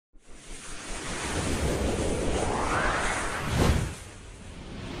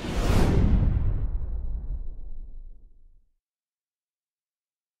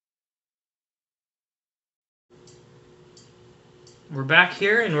We're back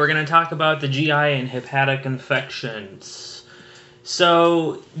here and we're going to talk about the GI and hepatic infections.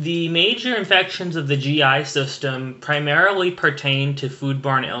 So, the major infections of the GI system primarily pertain to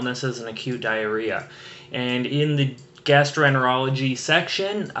foodborne illnesses and acute diarrhea. And in the gastroenterology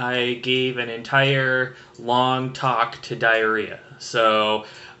section, I gave an entire long talk to diarrhea. So,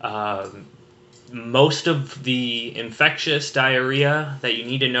 most of the infectious diarrhea that you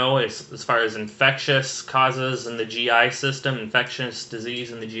need to know as far as infectious causes in the GI system, infectious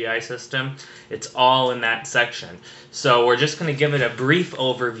disease in the GI system, it's all in that section. So we're just going to give it a brief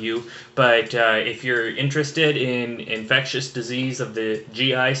overview, but if you're interested in infectious disease of the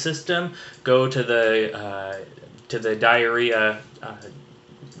GI system, go to the diarrhea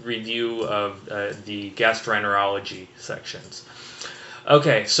review of the gastroenterology sections.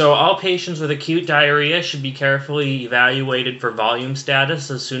 Okay, so all patients with acute diarrhea should be carefully evaluated for volume status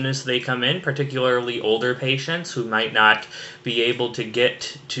as soon as they come in, particularly older patients who might not be able to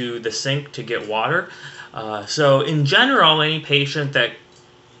get to the sink to get water. So in general, any patient that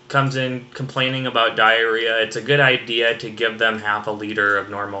comes in complaining about diarrhea, it's a good idea to give them half a liter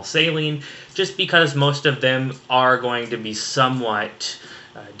of normal saline, just because most of them are going to be somewhat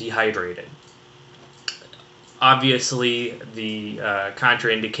dehydrated. Obviously, the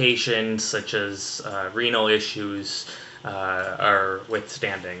contraindications such as renal issues are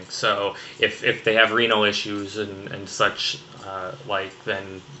withstanding. So if they have renal issues and such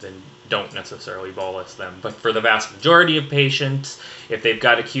then don't necessarily bolus them. But for the vast majority of patients, if they've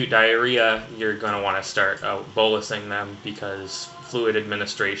got acute diarrhea, you're going to want to start bolusing them because fluid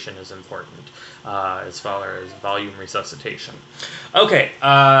administration is important as far as volume resuscitation. Okay,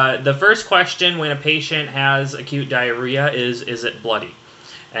 the first question when a patient has acute diarrhea is it bloody?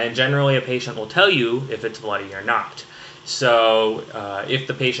 And generally a patient will tell you if it's bloody or not. So if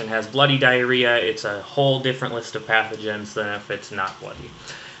the patient has bloody diarrhea, it's a whole different list of pathogens than if it's not bloody.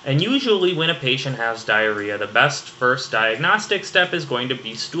 And usually when a patient has diarrhea, the best first diagnostic step is going to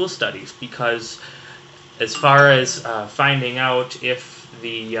be stool studies, because as far as finding out if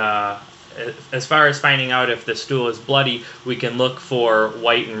the stool is bloody, we can look for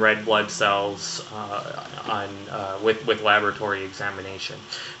white and red blood cells with laboratory examination.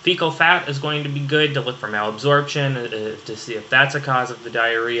 Fecal fat is going to be good to look for malabsorption to see if that's a cause of the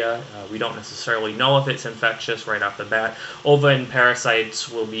diarrhea. We don't necessarily know if it's infectious right off the bat. Ova and parasites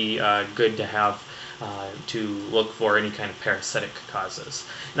will be good to have to look for any kind of parasitic causes.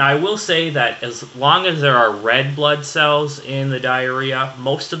 Now, I will say that as long as there are red blood cells in the diarrhea,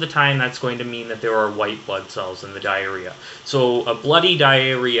 most of the time that's going to mean that there are white blood cells in the diarrhea. So a bloody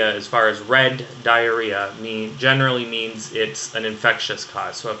diarrhea, as far as red diarrhea, generally means it's an infectious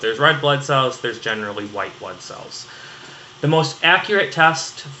cause. So if there's red blood cells, there's generally white blood cells. The most accurate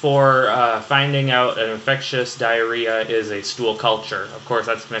test for finding out an infectious diarrhea is a stool culture. Of course,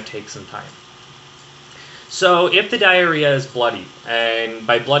 that's going to take some time. So if the diarrhea is bloody, and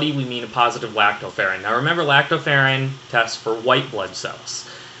by bloody we mean a positive lactoferrin. Now remember, lactoferrin tests for white blood cells,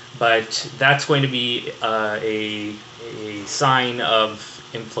 but that's going to be a sign of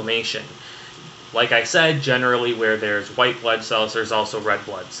inflammation. Like I said, generally where there's white blood cells, there's also red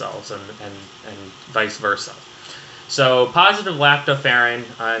blood cells, and vice versa. So positive lactoferrin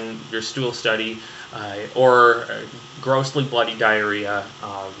on your stool study or grossly bloody diarrhea,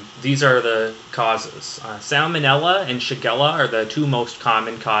 these are the causes. Salmonella and Shigella are the two most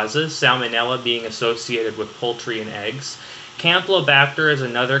common causes, salmonella being associated with poultry and eggs. Campylobacter is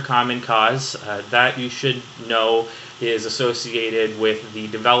another common cause that you should know is associated with the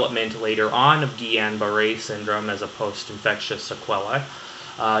development later on of Guillain-Barré syndrome as a post-infectious sequela.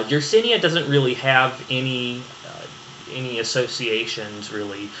 Yersinia doesn't really have any associations,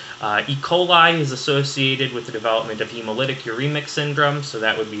 really. E. coli is associated with the development of hemolytic uremic syndrome, so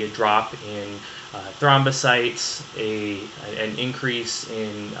that would be a drop in thrombocytes, an increase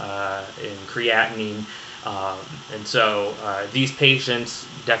in creatinine, and so these patients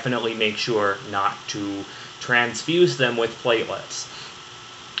definitely make sure not to transfuse them with platelets.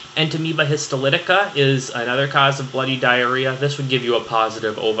 Entamoeba histolytica is another cause of bloody diarrhea. This would give you a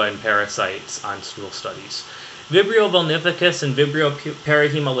positive ova and parasites on stool studies. Vibrio vulnificus and Vibrio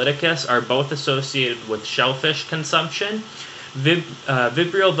parahemolyticus are both associated with shellfish consumption.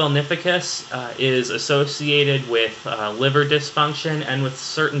 Vibrio vulnificus is associated with liver dysfunction and with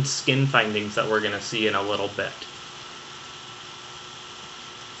certain skin findings that we're going to see in a little bit.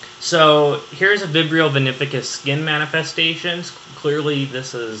 So here's a Vibrio vinificus skin manifestations. Clearly,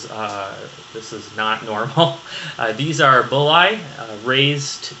 this is not normal. These are bullae,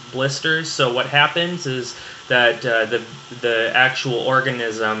 raised blisters. So what happens is that the actual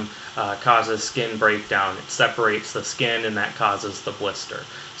organism causes skin breakdown. It separates the skin, and that causes the blister.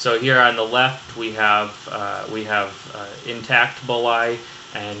 So here on the left we have intact bullae,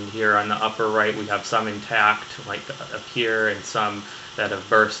 and here on the upper right we have some intact, like up here, and some that have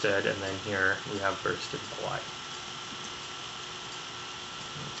bursted, and then here we have bursted bullae.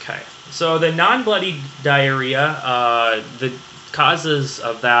 Okay, so the non-bloody diarrhea, the causes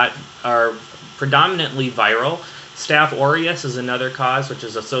of that are predominantly viral. Staph aureus is another cause, which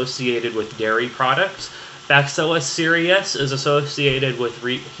is associated with dairy products. Bacillus cereus is associated with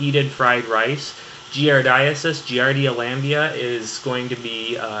heated fried rice. Giardiasis, Giardia lamblia, is going to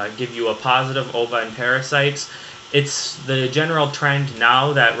be give you a positive ova and parasites. It's the general trend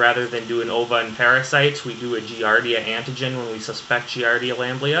now that rather than doing ova and parasites, we do a Giardia antigen when we suspect Giardia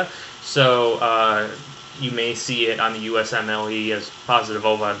lamblia. So you may see it on the USMLE as positive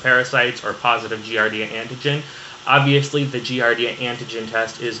ova and parasites or positive Giardia antigen. Obviously, the Giardia antigen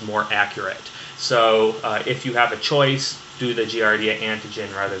test is more accurate. So if you have a choice, do the Giardia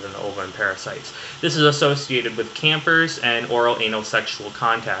antigen rather than the ova and parasites. This is associated with campers and oral anal sexual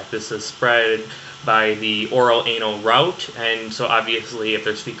contact. This is spread by the oral anal route, and so obviously if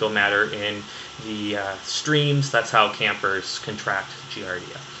there's fecal matter in the streams, that's how campers contract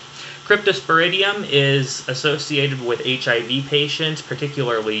Giardia. Cryptosporidium is associated with HIV patients,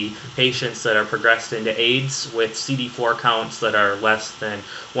 particularly patients that are progressed into AIDS with CD4 counts that are less than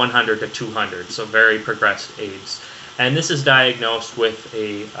 100 to 200, so very progressed AIDS. And this is diagnosed with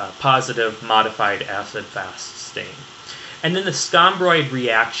a positive modified acid-fast stain. And then the scombroid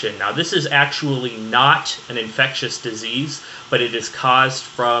reaction. Now, this is actually not an infectious disease, but it is caused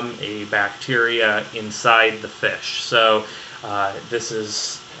from a bacteria inside the fish. So this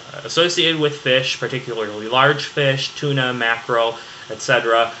is associated with fish, particularly large fish, tuna, mackerel,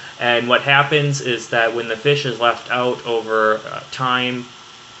 etc. And what happens is that when the fish is left out over time,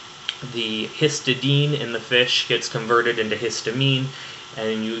 the histidine in the fish gets converted into histamine,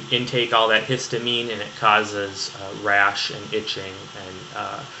 and you intake all that histamine, and it causes rash and itching,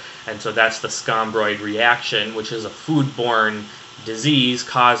 and so that's the scombroid reaction, which is a foodborne disease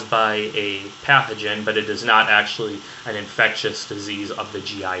caused by a pathogen, but it is not actually an infectious disease of the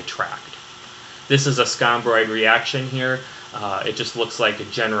GI tract. This is a scombroid reaction here. It just looks like a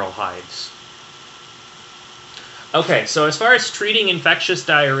general hives. Okay, so as far as treating infectious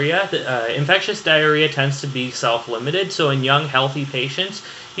diarrhea tends to be self-limited, so in young, healthy patients,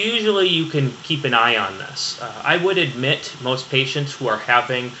 usually you can keep an eye on this. I would admit most patients who are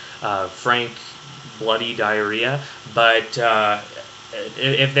having frank, bloody diarrhea, but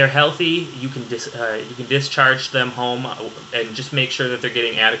if they're healthy, you can discharge them home and just make sure that they're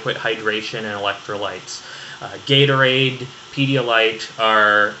getting adequate hydration and electrolytes. Gatorade, Pedialyte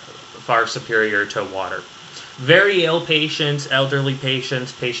are far superior to water. Very ill patients, elderly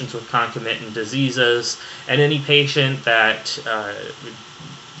patients, patients with concomitant diseases, and any patient that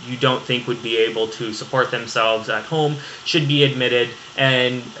you don't think would be able to support themselves at home should be admitted,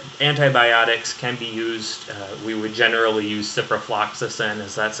 and antibiotics can be used. We would generally use ciprofloxacin,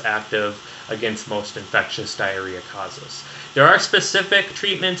 as that's active against most infectious diarrhea causes. There are specific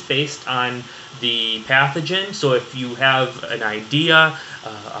treatments based on the pathogen, so if you have an idea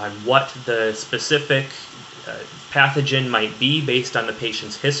on what the specific pathogen might be based on the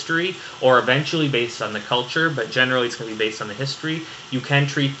patient's history, or eventually based on the culture, but generally it's going to be based on the history, you can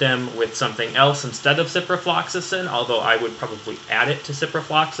treat them with something else instead of ciprofloxacin, although I would probably add it to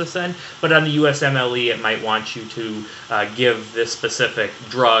ciprofloxacin. But on the USMLE, it might want you to give this specific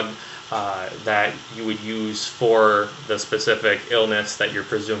drug that you would use for the specific illness that you're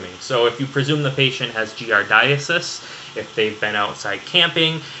presuming. So if you presume the patient has giardiasis, if they've been outside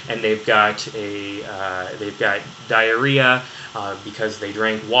camping and they've got diarrhea because they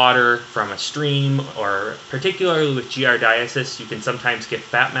drank water from a stream, or particularly with giardiasis, you can sometimes get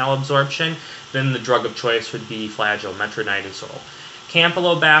fat malabsorption, then the drug of choice would be flagellum-metronidazole.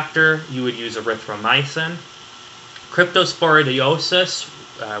 Campylobacter, you would use erythromycin. Cryptosporidiosis,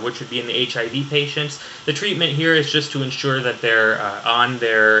 which would be in the HIV patients. The treatment here is just to ensure that they're on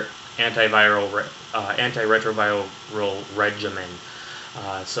their antiretroviral regimen.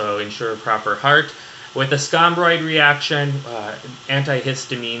 So ensure proper heart. With the scombroid reaction,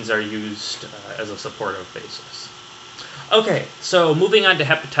 antihistamines are used as a supportive basis. Okay, so moving on to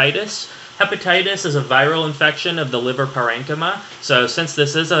hepatitis. Hepatitis is a viral infection of the liver parenchyma. So since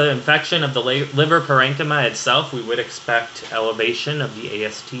this is an infection of the liver parenchyma itself, we would expect elevation of the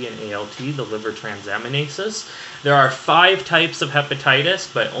AST and ALT, the liver transaminases. There are 5 types of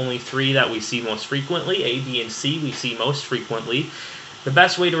hepatitis, but only 3 that we see most frequently. A, B, and C we see most frequently. The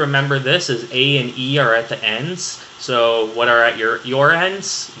best way to remember this is A and E are at the ends. So what are at your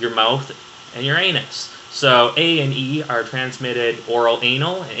ends? Your mouth and your anus. So A and E are transmitted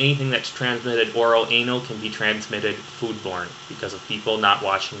oral-anal, and anything that's transmitted oral-anal can be transmitted foodborne because of people not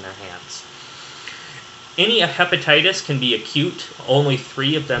washing their hands. Any hepatitis can be acute. Only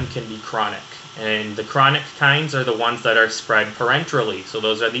 3 of them can be chronic. And the chronic kinds are the ones that are spread parenterally. So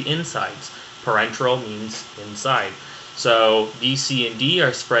those are the insides. Parenteral means inside. So B, C, and D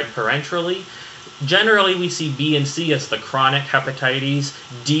are spread parenterally. Generally, we see B and C as the chronic hepatitis.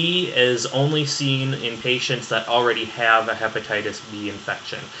 D is only seen in patients that already have a hepatitis B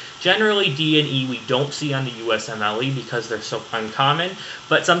infection. Generally, D and E we don't see on the USMLE because they're so uncommon,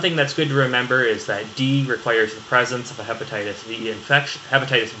 but something that's good to remember is that D requires the presence of a hepatitis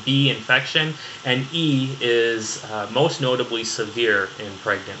B infection, and E is most notably severe in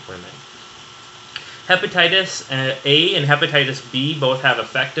pregnant women. Hepatitis A and hepatitis B both have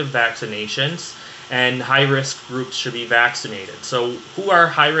effective vaccinations, and high-risk groups should be vaccinated. So who are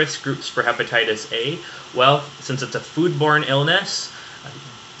high-risk groups for hepatitis A? Well, since it's a foodborne illness,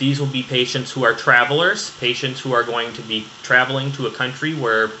 these will be patients who are travelers, patients who are going to be traveling to a country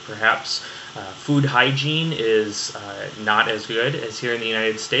where perhaps food hygiene is not as good as here in the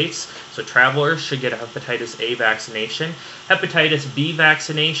United States. So travelers should get a hepatitis A vaccination. Hepatitis B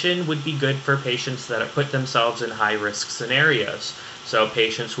vaccination would be good for patients that have put themselves in high-risk scenarios. So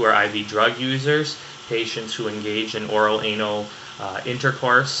patients who are IV drug users, patients who engage in oral-anal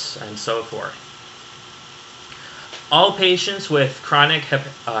intercourse, and so forth. All patients with chronic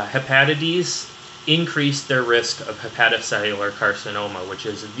hepatitis increase their risk of hepatocellular carcinoma, which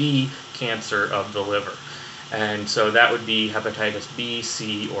is the cancer of the liver. And so that would be hepatitis B,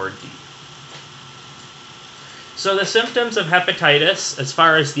 C, or D. So the symptoms of hepatitis, as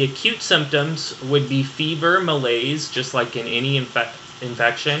far as the acute symptoms, would be fever, malaise, just like in any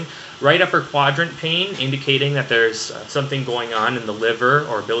infection, right upper quadrant pain, indicating that there's something going on in the liver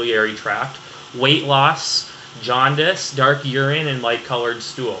or biliary tract, weight loss, jaundice, dark urine, and light-colored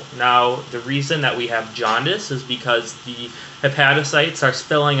stool. Now, the reason that we have jaundice is because the hepatocytes are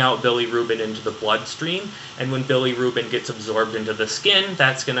spilling out bilirubin into the bloodstream, and when bilirubin gets absorbed into the skin,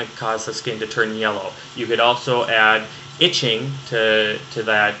 that's going to cause the skin to turn yellow. You could also add itching to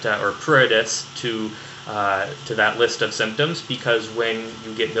that, or pruritus to that list of symptoms, because when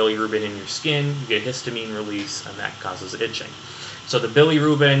you get bilirubin in your skin, you get histamine release, and that causes itching. So the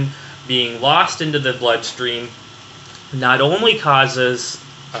bilirubin being lost into the bloodstream not only causes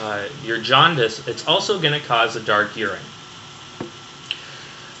your jaundice, it's also going to cause a dark urine.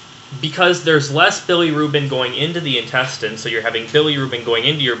 Because there's less bilirubin going into the intestine, so you're having bilirubin going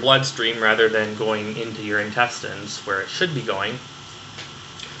into your bloodstream rather than going into your intestines where it should be going,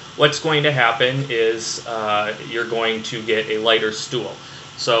 what's going to happen is you're going to get a lighter stool.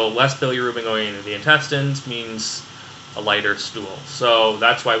 So less bilirubin going into the intestines means a lighter stool. So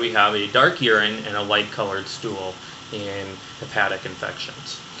that's why we have a dark urine and a light-colored stool in hepatic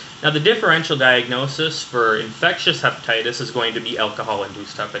infections. Now, the differential diagnosis for infectious hepatitis is going to be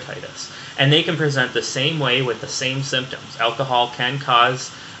alcohol-induced hepatitis. And they can present the same way with the same symptoms. Alcohol can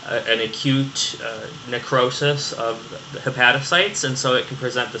cause an acute necrosis of the hepatocytes, and so it can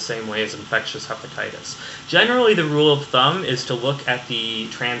present the same way as infectious hepatitis. Generally, the rule of thumb is to look at the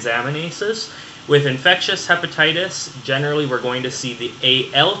transaminases. With infectious hepatitis, generally we're going to see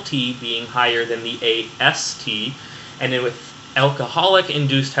the ALT being higher than the AST, and then with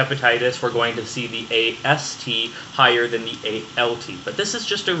alcoholic-induced hepatitis, we're going to see the AST higher than the ALT. But this is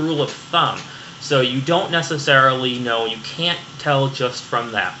just a rule of thumb, so you don't necessarily know, you can't tell just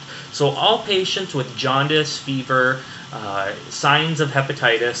from that. So all patients with jaundice, fever, signs of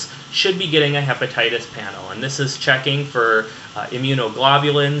hepatitis should be getting a hepatitis panel, and this is checking for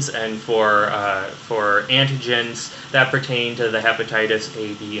immunoglobulins and for antigens that pertain to the hepatitis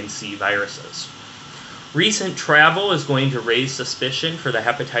A, B, and C viruses. Recent travel is going to raise suspicion for the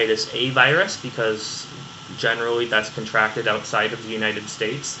hepatitis A virus because generally that's contracted outside of the United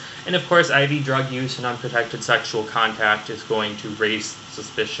States. And of course, IV drug use and unprotected sexual contact is going to raise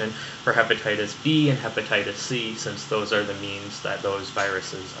suspicion for hepatitis B and hepatitis C, since those are the means that those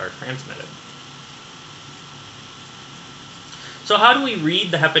viruses are transmitted. So how do we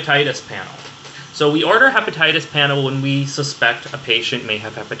read the hepatitis panel? So we order a hepatitis panel when we suspect a patient may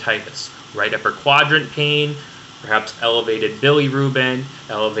have hepatitis. Right upper quadrant pain, perhaps elevated bilirubin,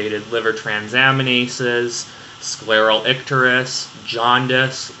 elevated liver transaminases, scleral icterus,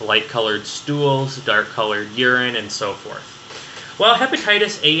 jaundice, light-colored stools, dark-colored urine, and so forth. Well,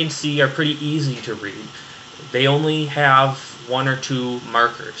 hepatitis A and C are pretty easy to read. They only have 1 or 2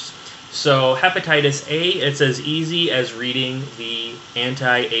 markers. So hepatitis A, it's as easy as reading the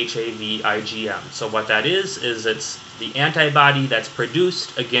anti-HAV IgM. So what that is it's the antibody that's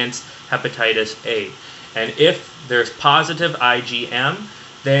produced against hepatitis A. And if there's positive IgM,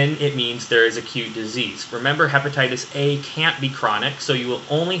 then it means there is acute disease. Remember, hepatitis A can't be chronic, so you will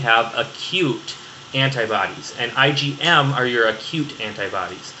only have acute antibodies. And IgM are your acute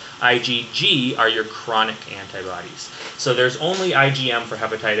antibodies. IgG are your chronic antibodies. So there's only IgM for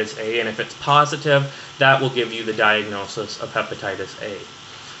hepatitis A, and if it's positive, that will give you the diagnosis of hepatitis A.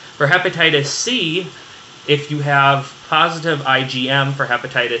 For hepatitis C, if you have positive IgM for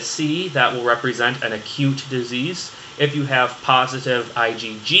hepatitis C, that will represent an acute disease. If you have positive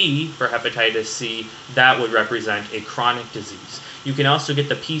IgG for hepatitis C, that would represent a chronic disease. You can also get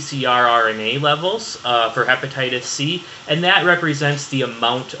the PCR RNA levels for hepatitis C, and that represents the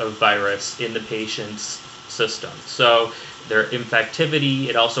amount of virus in the patient's system. So their infectivity,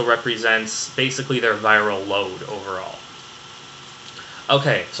 it also represents basically their viral load overall.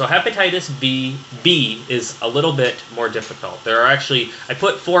 Okay, so hepatitis B is a little bit more difficult. There are actually, I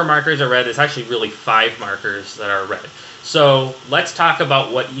put 4 markers are red, there's actually really 5 markers that are red. So let's talk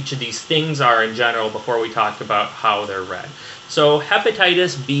about what each of these things are in general before we talk about how they're red. So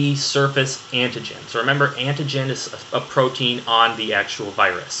hepatitis B surface antigen. So remember, antigen is a protein on the actual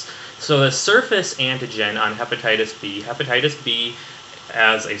virus. So the surface antigen on hepatitis B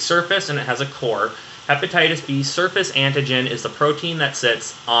has a surface and it has a core. Hepatitis B surface antigen is the protein that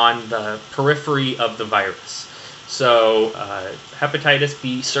sits on the periphery of the virus. So hepatitis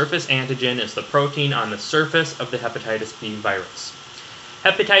B surface antigen is the protein on the surface of the hepatitis B virus.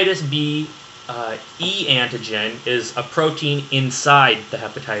 Hepatitis B E antigen is a protein inside the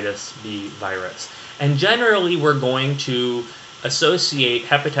hepatitis B virus. And generally we're going to associate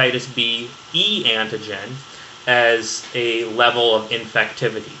hepatitis B E antigen as a level of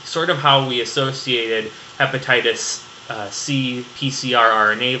infectivity, sort of how we associated hepatitis C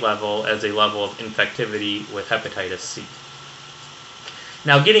PCR RNA level as a level of infectivity with hepatitis C.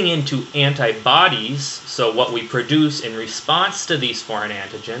 Now getting into antibodies, so what we produce in response to these foreign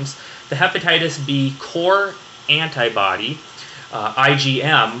antigens, the hepatitis B core antibody,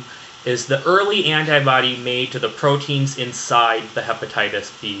 IgM, is the early antibody made to the proteins inside the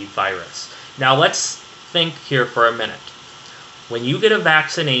hepatitis B virus. Now let's think here for a minute. When you get a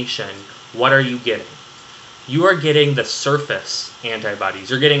vaccination, what are you getting? You are getting the surface antibodies.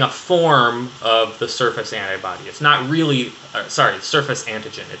 You're getting a form of the surface antibody. It's not really, surface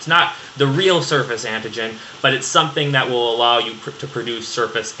antigen. It's not the real surface antigen, but it's something that will allow you to produce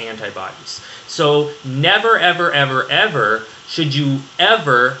surface antibodies. So never, ever, ever, ever should you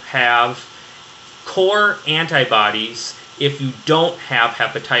ever have core antibodies if you don't have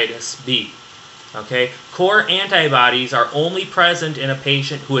hepatitis B. Okay? Core antibodies are only present in a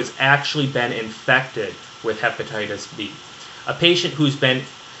patient who has actually been infected with hepatitis B. A patient who's been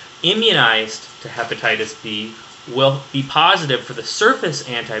immunized to hepatitis B will be positive for the surface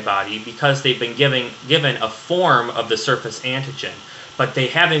antibody because they've been given a form of the surface antigen, but they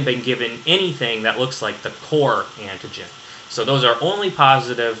haven't been given anything that looks like the core antigen. So those are only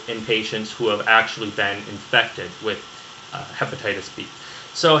positive in patients who have actually been infected with hepatitis B.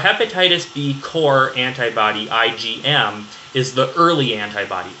 So hepatitis B core antibody, IgM, is the early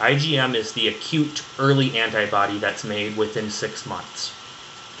antibody. IgM is the acute early antibody that's made within 6 months.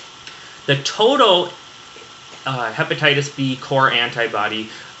 The total hepatitis B core antibody,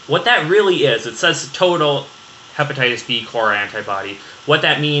 what that really is, it says total hepatitis B core antibody. What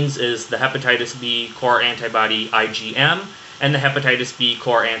that means is the hepatitis B core antibody IgM and the hepatitis B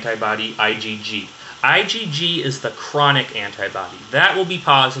core antibody IgG. IgG is the chronic antibody. That will be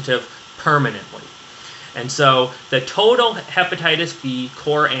positive permanently. And so the total hepatitis B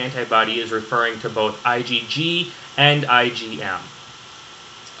core antibody is referring to both IgG and IgM.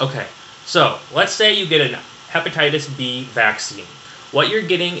 Okay, so let's say you get a hepatitis B vaccine. What you're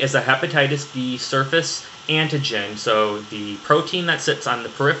getting is a hepatitis B surface antigen, so the protein that sits on the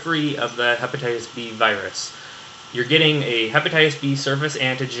periphery of the hepatitis B virus. You're getting a hepatitis B surface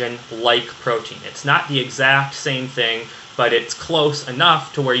antigen-like protein. It's not the exact same thing, but it's close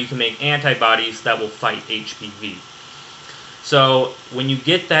enough to where you can make antibodies that will fight HBV. So when you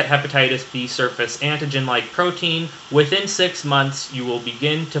get that hepatitis B surface antigen-like protein, within 6 months you will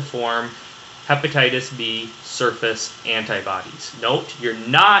begin to form hepatitis B surface antibodies. Note, you're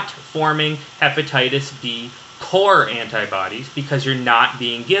not forming hepatitis B core antibodies because you're not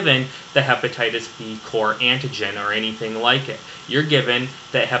being given the hepatitis B core antigen or anything like it. You're given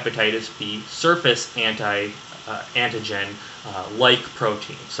the hepatitis B surface antigen like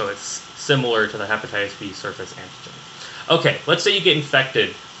protein. So it's similar to the hepatitis B surface antigen. Okay, let's say you get infected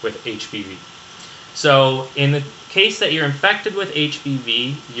with HBV. So in the case that you're infected with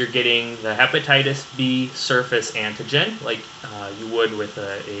HBV, you're getting the hepatitis B surface antigen, like you would with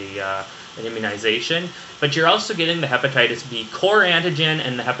an immunization, but you're also getting the hepatitis B core antigen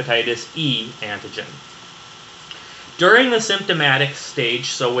and the hepatitis E antigen. During the symptomatic stage,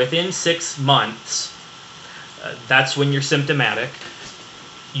 so within 6 months, that's when you're symptomatic,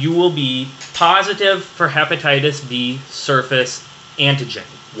 you will be positive for hepatitis B surface antigen.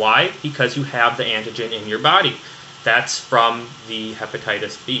 Why? Because you have the antigen in your body. That's from the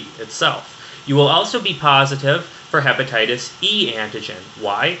hepatitis B itself. You will also be positive for hepatitis E antigen.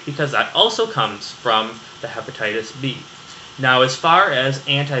 Why? Because that also comes from the hepatitis B. Now, as far as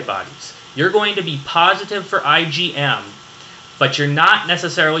antibodies, you're going to be positive for IgM, but you're not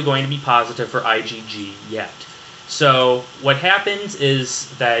necessarily going to be positive for IgG yet. So what happens is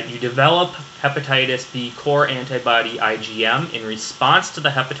that you develop hepatitis B core antibody IgM in response to the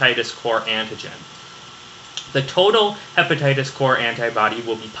hepatitis core antigen. The total hepatitis core antibody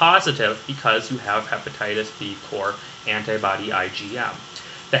will be positive because you have hepatitis B core antibody IgM.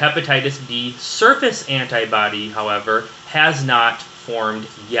 The hepatitis B surface antibody, however, has not formed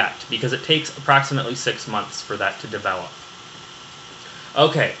yet because it takes approximately 6 months for that to develop.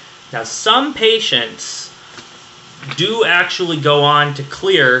 Okay, now some patients do actually go on to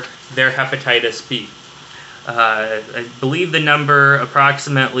clear their hepatitis B. I believe the number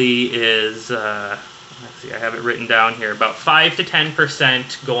approximately is, let's see, I have it written down here, about 5 to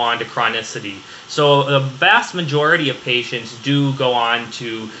 10% go on to chronicity. So the vast majority of patients do go on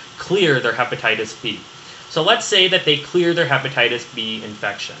to clear their hepatitis B. So let's say that they clear their hepatitis B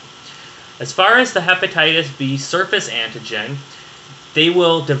infection. As far as the hepatitis B surface antigen, they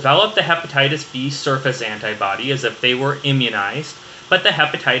will develop the hepatitis B surface antibody as if they were immunized, but the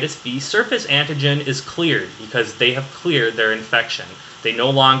hepatitis B surface antigen is cleared because they have cleared their infection. They no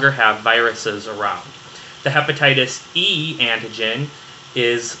longer have viruses around. The hepatitis E antigen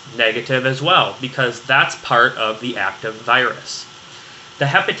is negative as well because that's part of the active virus. The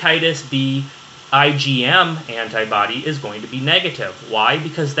hepatitis B IgM antibody is going to be negative. Why?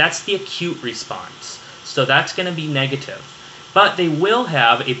 Because that's the acute response. So that's going to be negative. But they will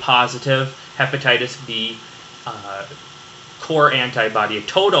have a positive hepatitis B core antibody, a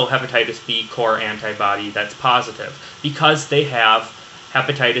total hepatitis B core antibody that's positive because they have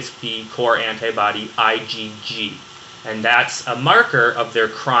hepatitis B core antibody IgG. And that's a marker of their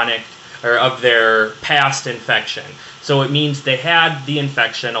chronic or of their past infection. So it means they had the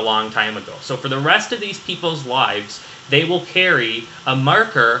infection a long time ago. So for the rest of these people's lives, they will carry a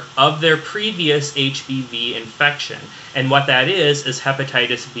marker of their previous HBV infection. And what that is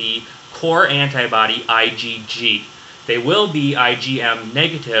hepatitis B core antibody IgG. They will be IgM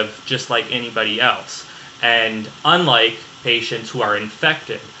negative just like anybody else. And unlike patients who are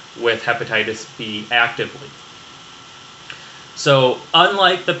infected with hepatitis B actively. So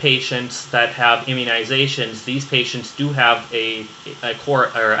unlike the patients that have immunizations, these patients do have a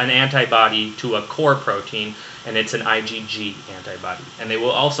core or an antibody to a core protein, and it's an IgG antibody. And they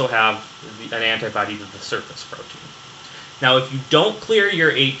will also have an antibody to the surface protein. Now, if you don't clear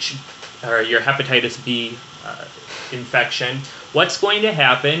your hepatitis B infection, what's going to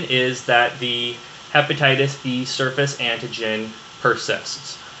happen is that the hepatitis B surface antigen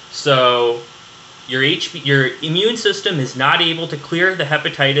persists. So your immune system is not able to clear the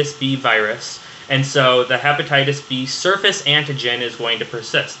hepatitis B virus, and so the hepatitis B surface antigen is going to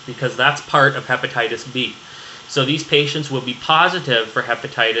persist because that's part of hepatitis B. So these patients will be positive for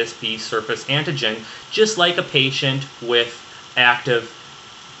hepatitis B surface antigen, just like a patient with active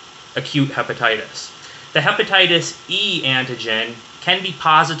acute hepatitis. The hepatitis E antigen can be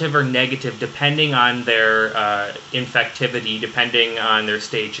positive or negative depending on their infectivity, depending on their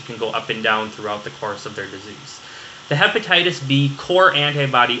stage. It can go up and down throughout the course of their disease. The hepatitis B core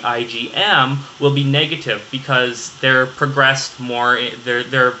antibody IgM will be negative because they're progressed more,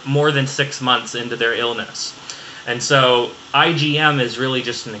 they're more than 6 months into their illness. And so IgM is really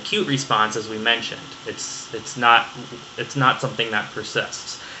just an acute response, as we mentioned. It's not something that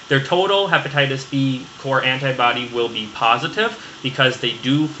persists. Their total hepatitis B core antibody will be positive because they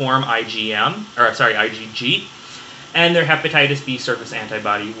do form IgG, and their hepatitis B surface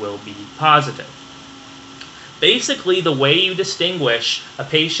antibody will be positive. Basically, the way you distinguish a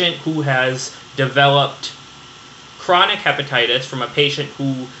patient who has developed chronic hepatitis from a patient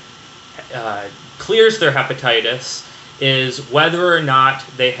who clears their hepatitis is whether or not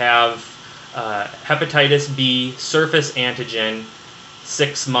they have hepatitis B surface antigen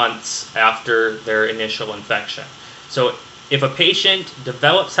 6 months after their initial infection. So if a patient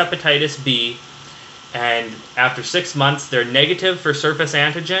develops hepatitis B and after 6 months they're negative for surface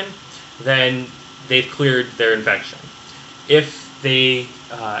antigen, then they've cleared their infection. If they,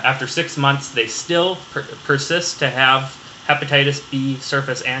 after 6 months, they still persist to have hepatitis B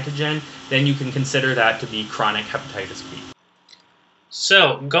surface antigen, then you can consider that to be chronic hepatitis B.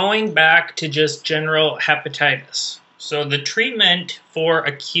 So, going back to just general hepatitis. So the treatment for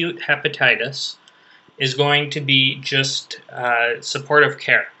acute hepatitis is going to be just supportive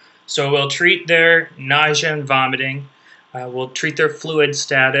care. So we'll treat their nausea and vomiting, we'll treat their fluid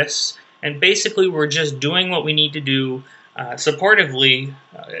status, and basically we're just doing what we need to do supportively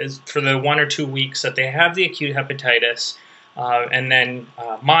for the 1 or 2 weeks that they have the acute hepatitis, and then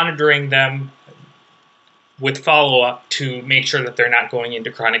monitoring them with follow-up to make sure that they're not going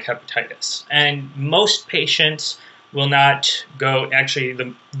into chronic hepatitis. And most patients will not go, actually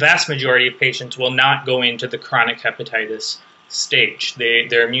the vast majority of patients will not go into the chronic hepatitis stage.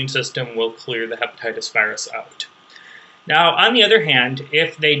 Their immune system will clear the hepatitis virus out. Now, on the other hand,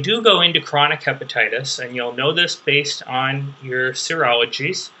 if they do go into chronic hepatitis, and you'll know this based on your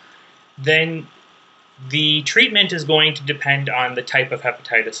serologies, then the treatment is going to depend on the type of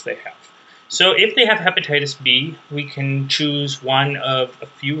hepatitis they have. So if they have hepatitis B, we can choose one of a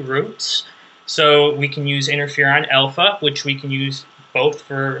few routes. So we can use interferon alpha, which we can use both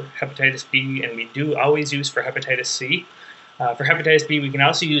for hepatitis B, and we do always use for hepatitis C. For hepatitis B, we can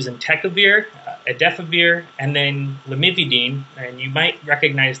also use entecavir, adefovir, and then lamivudine. And you might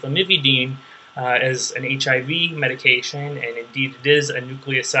recognize lamivudine as an HIV medication, and indeed it is a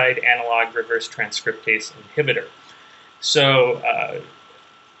nucleoside analog reverse transcriptase inhibitor. So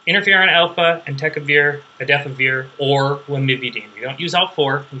interferon alpha, entecavir, adefovir, or lamivudine. We don't use all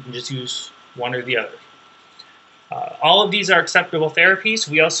four, we can just use one or the other. All of these are acceptable therapies.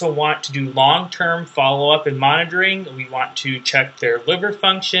 We also want to do long-term follow-up and monitoring. We want to check their liver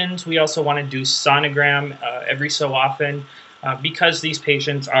functions. We also want to do sonogram every so often because these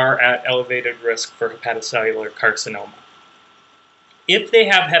patients are at elevated risk for hepatocellular carcinoma. If they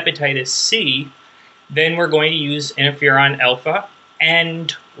have hepatitis C, then we're going to use interferon alpha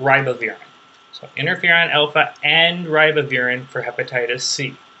and ribavirin. So interferon alpha and ribavirin for hepatitis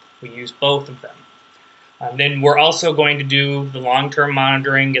C. We use both of them. Then we're also going to do the long-term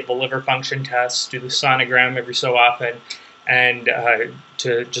monitoring, get the liver function tests, do the sonogram every so often, and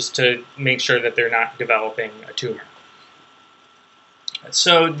to make sure that they're not developing a tumor.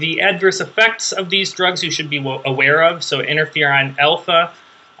 So the adverse effects of these drugs you should be aware of. So interferon alpha,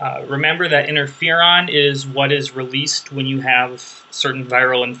 remember that interferon is what is released when you have certain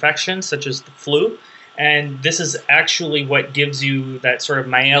viral infections, such as the flu. And this is actually what gives you that sort of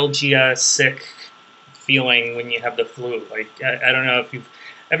myalgia, sick feeling when you have the flu. Like, I don't know if you've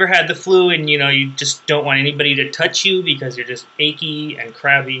ever had the flu and you just don't want anybody to touch you because you're just achy and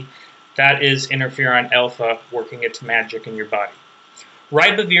crabby. That is interferon alpha working its magic in your body.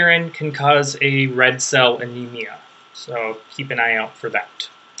 Ribavirin can cause a red cell anemia, so keep an eye out for that.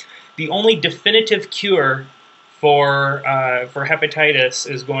 The only definitive cure for hepatitis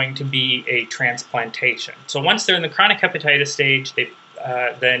is going to be a transplantation. So once they're in the chronic hepatitis stage,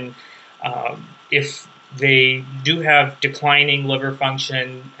 then if they do have declining liver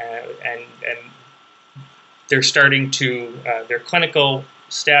function and they're starting to, their clinical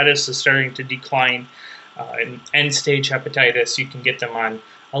status is starting to decline, in end-stage hepatitis, you can get them on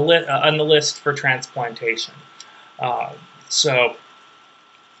the list for transplantation.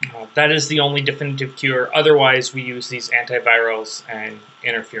 That is the only definitive cure. Otherwise, we use these antivirals and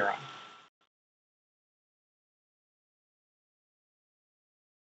interferon.